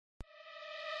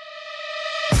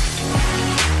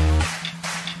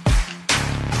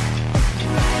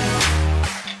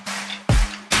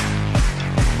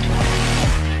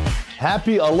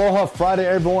Happy Aloha Friday,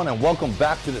 everyone, and welcome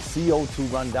back to the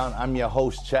CO2 Rundown. I'm your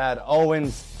host, Chad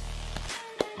Owens.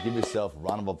 Give yourself a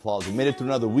round of applause. We made it through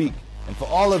another week. And for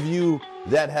all of you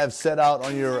that have set out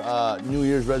on your New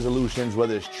Year's resolutions,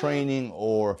 whether it's training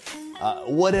or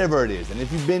whatever it is, and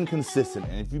if you've been consistent,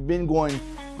 and if you've been going,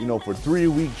 for 3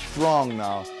 weeks strong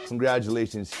now,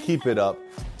 congratulations, keep it up.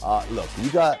 Look, we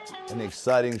got an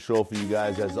exciting show for you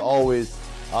guys, as always,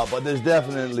 but there's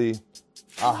definitely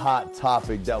a hot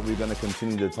topic that we're going to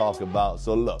continue to talk about.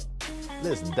 So look,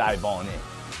 let's dive on in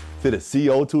to the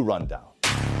CO2 Rundown.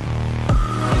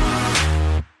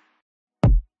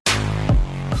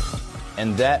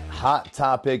 And that hot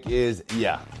topic is,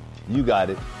 you got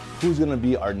it. Who's going to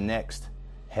be our next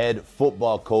head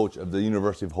football coach of the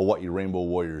University of Hawaii Rainbow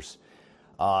Warriors?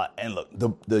 And look,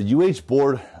 the UH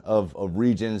Board of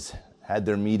Regents had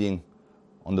their meeting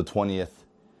on the 20th,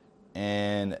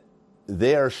 and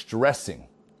they are stressing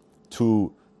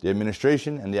to the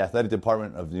administration and the athletic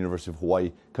department of the University of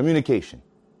Hawaii communication,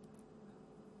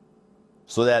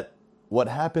 so that what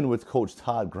happened with Coach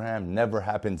Todd Graham never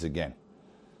happens again.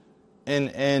 And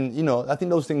I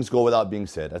think those things go without being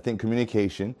said. I think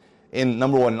communication,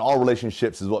 number one, in all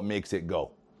relationships, is what makes it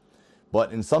go.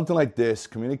 But in something like this,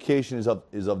 communication is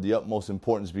of the utmost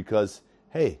importance, because,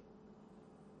 hey,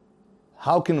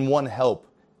 how can one help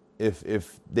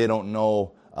if they don't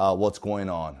know what's going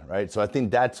on, right? So I think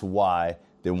that's why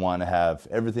they want to have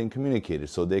everything communicated,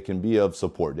 so they can be of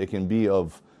support. They can be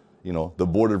of, the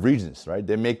Board of Regents, right?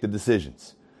 They make the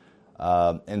decisions.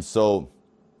 And so,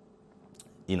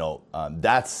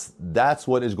 that's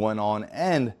what is going on.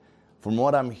 And from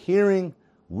what I'm hearing,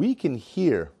 we can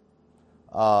hear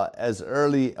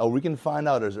we can find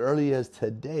out as early as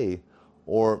today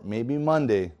or maybe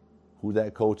Monday who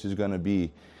that coach is going to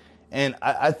be. And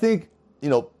I think,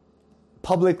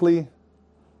 publicly,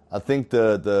 I think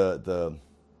the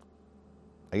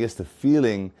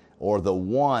feeling or the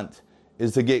want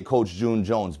is to get Coach June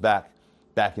Jones back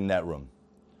in that room.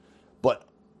 But,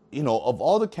 of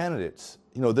all the candidates,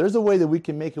 there's a way that we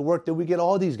can make it work, that we get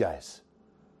all these guys,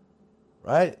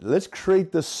 right? Let's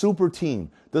create the super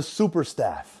team, the super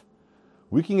staff.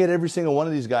 We can get every single one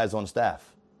of these guys on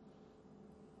staff,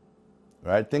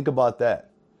 right? Think about that.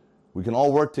 We can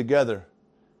all work together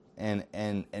and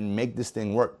make this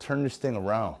thing work, turn this thing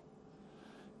around.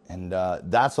 And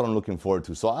that's what I'm looking forward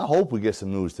to. So I hope we get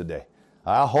some news today.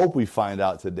 I hope we find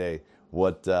out today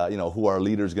what, who our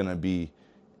leader's going to be.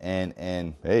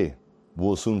 And hey,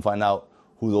 we'll soon find out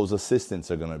who those assistants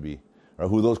are going to be, or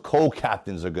who those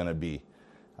co-captains are going to be.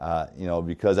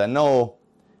 Because I know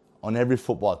on every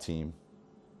football team,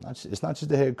 it's not just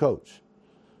the head coach,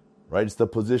 right? It's the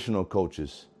positional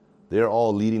coaches. They're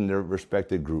all leading their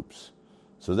respective groups.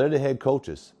 So they're the head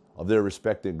coaches of their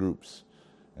respective groups.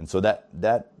 And so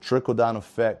that trickle-down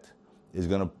effect is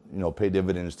going to, pay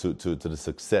dividends to the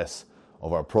success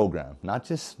of our program, not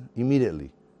just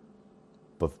immediately,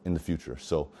 but in the future.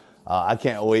 So I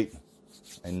can't wait.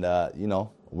 And,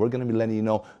 we're going to be letting you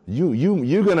know.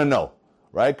 You're going to know,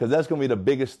 right? Because that's going to be the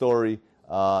biggest story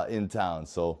in town.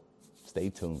 So stay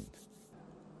tuned.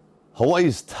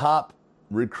 Hawaii's top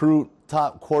recruit,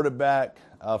 top quarterback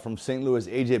from St. Louis,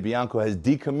 AJ Bianco, has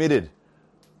decommitted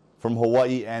from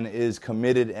Hawaii and is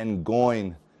committed and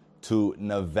going to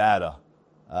Nevada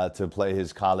to play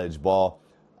his college ball.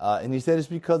 And he said it's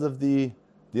because of the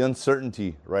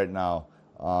uncertainty right now.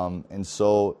 And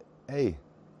so, hey,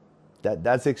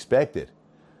 that's expected,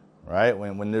 right?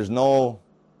 When there's no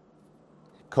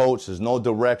coach, there's no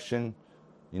direction,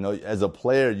 as a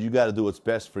player, you got to do what's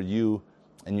best for you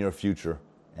and your future.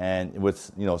 And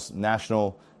with,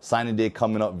 National Signing Day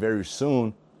coming up very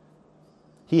soon,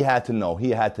 he had to know. He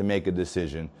had to make a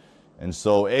decision. And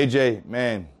so, AJ,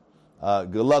 man,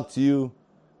 good luck to you.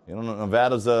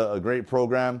 Nevada's a great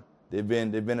program. They've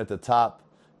been at the top,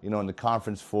 in the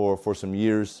conference for some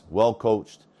years, well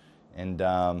coached. And,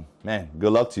 man,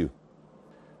 good luck to you.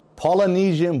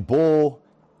 Polynesian Bowl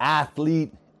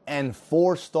athlete and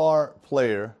 4-star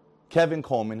player Kevin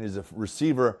Coleman is a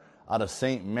receiver out of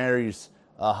St. Mary's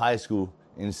High School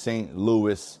in St.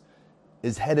 Louis,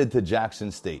 is headed to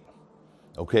Jackson State.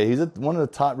 Okay, he's one of the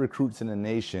top recruits in the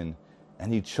nation,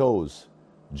 and he chose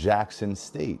Jackson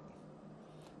State.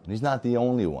 And he's not the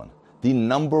only one. The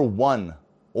number one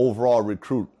overall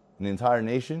recruit in the entire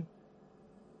nation,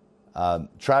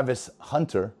 Travis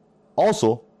Hunter,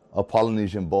 also a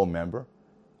Polynesian Bowl member,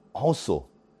 also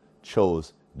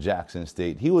chose Jackson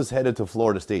State. He was headed to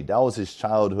Florida State. That was his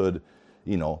childhood,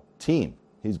 team.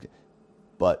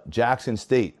 But Jackson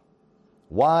State,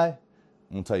 why? I'm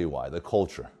going to tell you why. The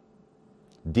culture.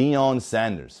 Deion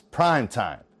Sanders, prime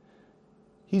time.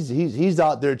 He's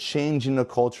out there changing the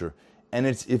culture. And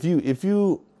it's if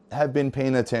you have been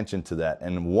paying attention to that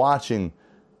and watching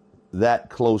that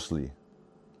closely,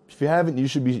 if you haven't,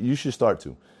 you should start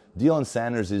to. Deion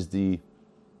Sanders is the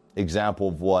example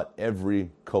of what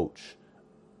every coach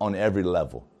on every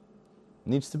level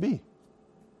needs to be.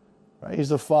 Right?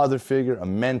 He's a father figure, a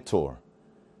mentor.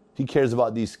 He cares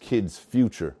about these kids'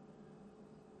 future.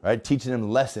 Right? Teaching them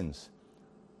lessons.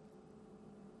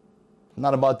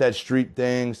 Not about that street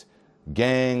things,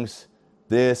 gangs,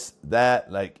 this,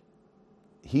 that. Like,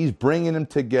 he's bringing them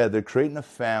together, creating a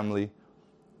family,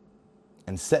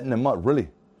 and setting them up really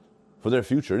for their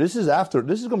future. This is going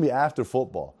to be after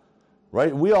football,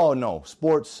 right? We all know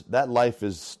sports, that life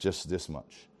is just this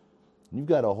much. You've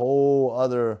got a whole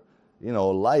other,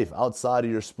 life outside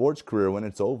of your sports career when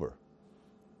it's over.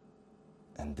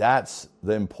 And that's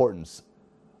the importance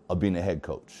of being a head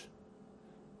coach,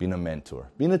 being a mentor,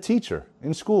 being a teacher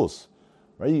in schools,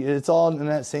 right? It's all in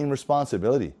that same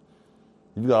responsibility.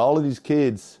 You've got all of these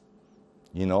kids,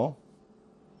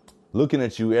 looking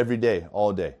at you every day,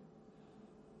 all day.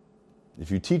 If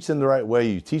you teach them the right way,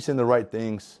 you teach them the right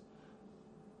things,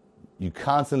 you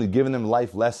constantly giving them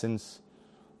life lessons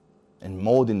and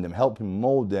molding them, helping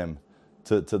mold them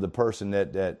to the person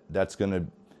that's going to,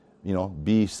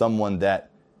 be someone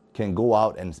that can go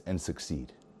out and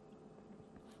succeed.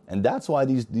 And that's why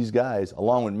these guys,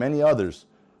 along with many others,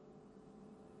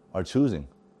 are choosing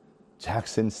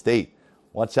Jackson State.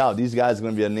 Watch out. These guys are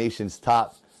going to be a nation's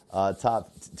top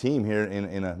team here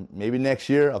in maybe next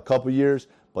year, a couple years,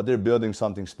 but they're building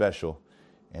something special.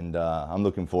 And I'm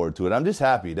looking forward to it. I'm just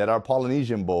happy that our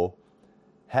Polynesian Bowl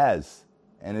has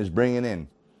and is bringing in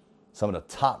some of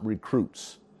the top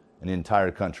recruits in the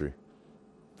entire country.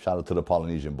 Shout out to the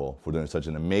Polynesian Bowl for doing such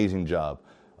an amazing job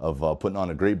of putting on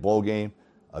a great bowl game,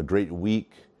 a great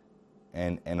week,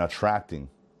 and attracting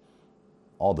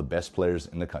all the best players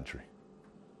in the country.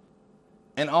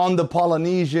 And on the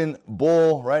Polynesian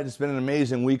Bowl, right, it's been an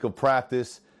amazing week of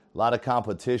practice, a lot of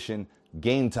competition,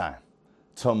 game time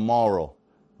tomorrow,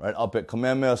 right, up at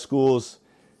Kamehameha Schools.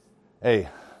 Hey,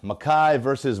 Mackay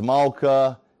versus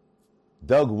Mauka,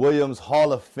 Doug Williams,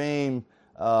 Hall of Fame,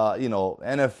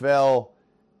 NFL.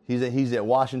 He's at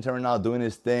Washington right now doing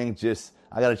his thing.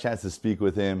 I got a chance to speak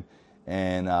with him,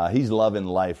 and he's loving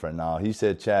life right now. He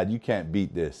said, Chad, you can't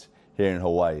beat this here in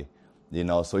Hawaii.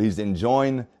 So he's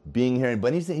enjoying being here,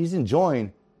 but he's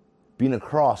enjoying being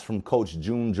across from Coach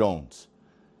June Jones.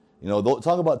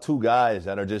 Talk about two guys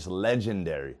that are just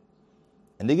legendary.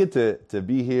 And they get to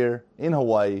be here in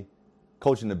Hawaii,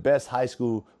 coaching the best high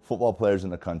school football players in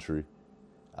the country,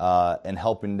 and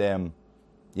helping them,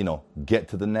 get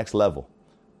to the next level,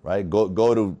 right? Go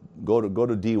to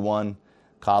D1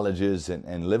 colleges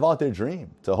and live out their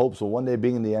dream to hopes of one day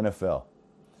being in the NFL.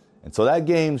 And so that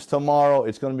game's tomorrow.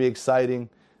 It's going to be exciting.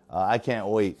 I can't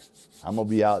wait. I'm going to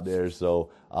be out there.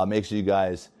 So make sure you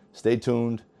guys stay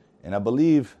tuned. And I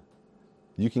believe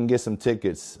you can get some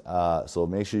tickets. So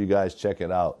make sure you guys check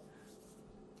it out.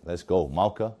 Let's go.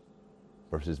 Mauka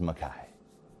versus Mackay.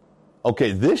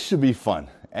 Okay, this should be fun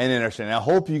and interesting. I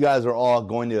hope you guys are all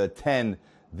going to attend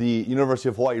the University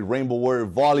of Hawaii Rainbow Warrior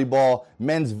Volleyball,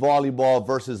 men's volleyball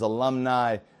versus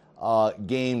alumni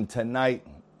game tonight.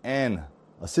 And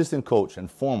assistant coach and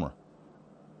former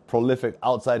prolific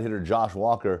outside hitter Josh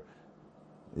Walker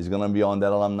is going to be on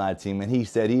that alumni team. And he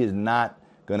said he is not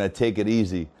going to take it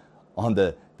easy on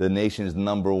the nation's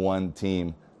 #1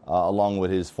 team, along with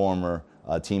his former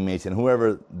teammates and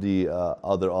whoever the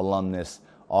other alumnus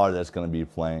are that's going to be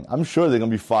playing. I'm sure they're going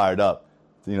to be fired up,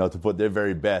 to put their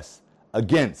very best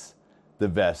against the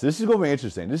best. This is going to be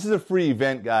interesting. This is a free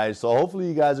event, guys. So hopefully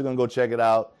you guys are going to go check it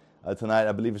out tonight.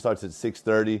 I believe it starts at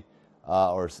 6:30.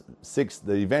 Or 6.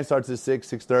 The event starts at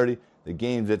 6:30. The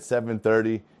game's at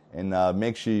 7:30. And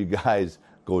make sure you guys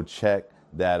go check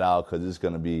that out because it's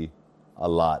going to be a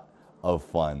lot of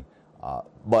fun.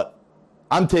 But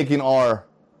I'm taking our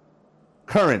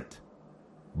current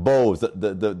Bows,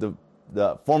 the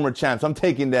former champs. I'm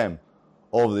taking them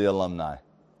over the alumni.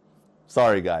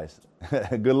 Sorry, guys.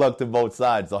 Good luck to both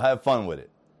sides. So have fun with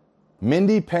it.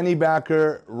 Mindy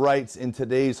Pennybacker writes in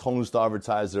today's Home Star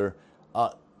Advertiser,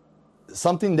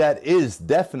 something that is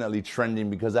definitely trending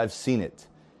because I've seen it.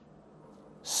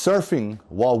 Surfing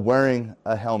while wearing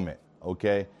a helmet,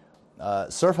 okay?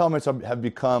 Surf helmets have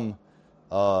become,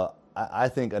 I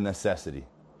think, a necessity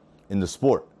in the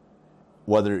sport,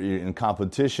 whether you're in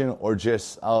competition or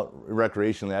just out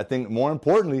recreationally. I think more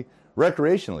importantly,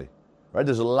 recreationally, right?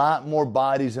 There's a lot more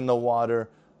bodies in the water.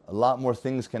 A lot more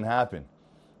things can happen.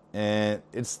 And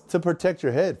it's to protect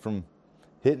your head from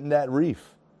hitting that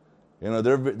reef.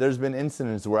 There's been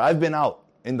incidents where I've been out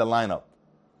in the lineup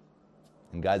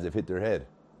and guys have hit their head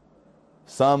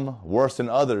some worse than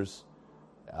others.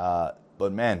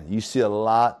 But man, you see a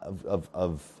lot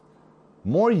of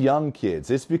more young kids.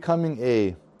 It's becoming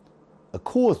a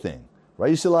cool thing, right?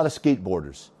 You see a lot of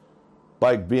skateboarders,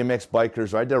 BMX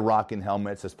bikers, right? They're rocking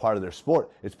helmets as part of their sport.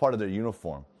 It's part of their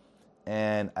uniform.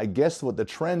 And I guess what the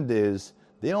trend is,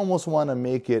 they almost want to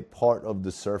make it part of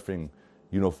the surfing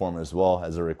uniform as well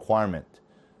as a requirement.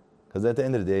 Because at the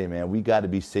end of the day, man, we got to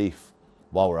be safe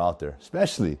while we're out there,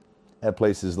 especially at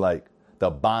places like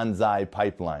the Bonsai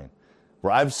Pipeline,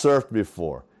 where I've surfed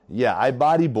before. Yeah, I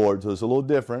bodyboard, so it's a little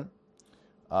different.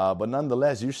 But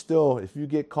nonetheless, you're still, if you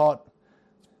get caught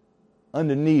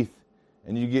underneath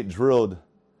and you get drilled,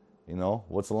 you know,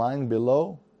 what's lying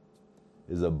below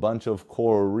is a bunch of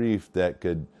coral reef that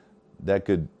could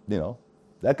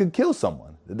kill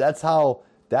someone. That's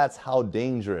how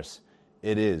dangerous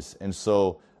it is. And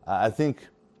so I think,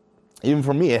 even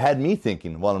for me, it had me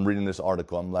thinking while I'm reading this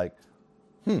article. I'm like,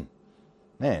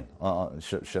 man,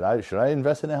 should I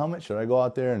invest in a helmet? Should I go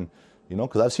out there and, you know,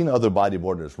 because I've seen other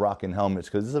bodyboarders rocking helmets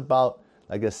because it's about,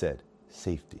 like I said,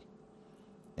 safety.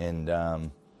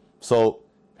 And so,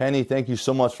 Penny, thank you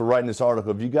so much for writing this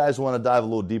article. If you guys want to dive a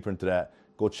little deeper into that,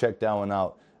 go check that one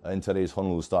out in today's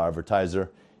Honolulu Star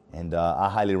Advertiser. And I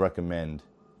highly recommend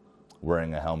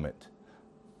wearing a helmet.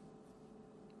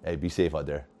 Hey, be safe out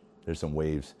there. There's some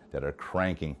waves that are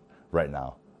cranking right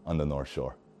now on the North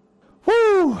Shore.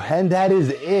 Woo! And that is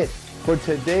it for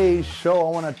today's show.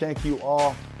 I want to thank you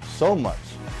all so much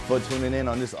for tuning in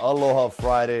on this Aloha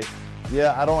Friday.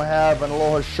 Yeah, I don't have an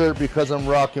Aloha shirt because I'm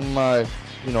rocking my,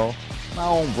 my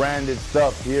own branded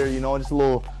stuff here. Just a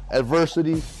little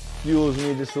adversity fuels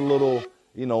me, just a little,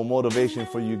 motivation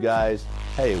for you guys.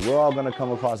 Hey, we're all going to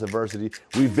come across adversity.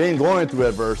 We've been going through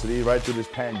adversity right through this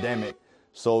pandemic.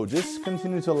 So just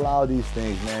continue to allow these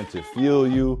things, man, to fuel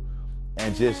you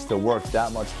and just to work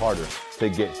that much harder to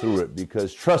get through it.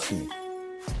 Because trust me,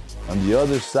 on the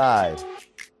other side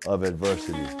of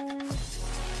adversity,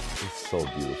 it's so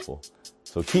beautiful.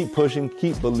 So keep pushing,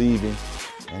 keep believing,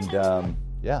 and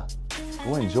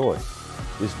go enjoy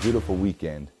this beautiful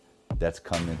weekend that's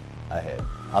coming ahead.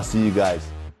 I'll see you guys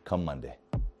come Monday.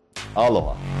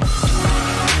 Aloha.